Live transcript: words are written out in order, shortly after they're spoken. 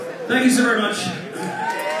Thank you so very much.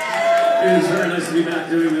 It is very nice to be back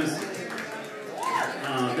doing this.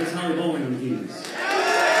 That's Holly Bowling on keys.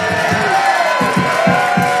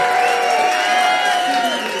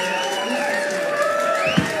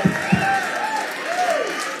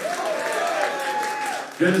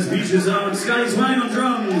 Venice Beach's own Scotty Swine on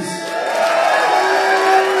drums.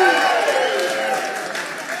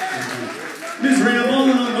 Miss Rena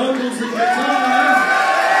Bowling on vocals and guitar.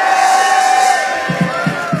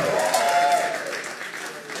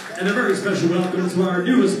 And a very special welcome to our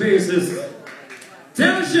newest bassist,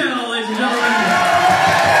 Tim Michelle, ladies and gentlemen.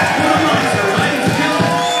 What a monster, right?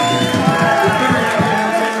 We're very happy to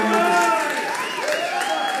have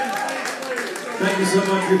you. Thank you so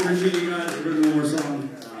much. We appreciate you guys. We're doing one more song.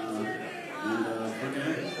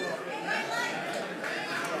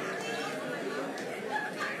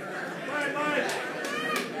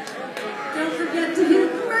 Don't forget to hit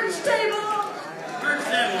the merch table. Merch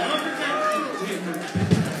table. Don't forget.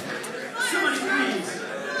 Somebody please.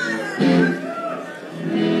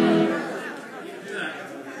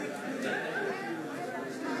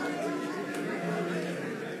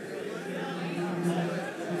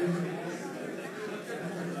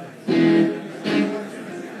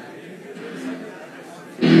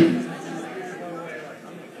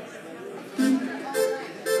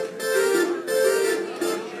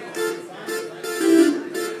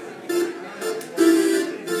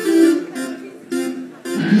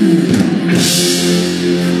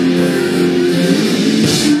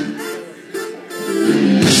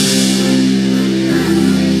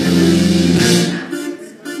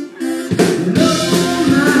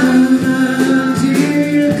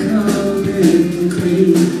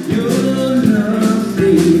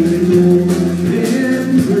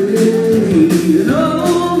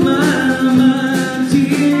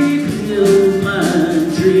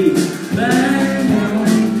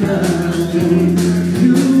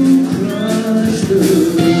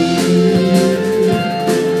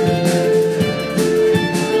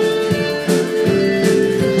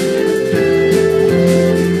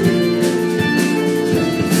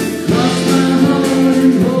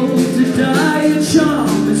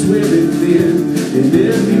 And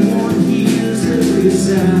everyone hears every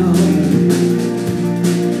sound.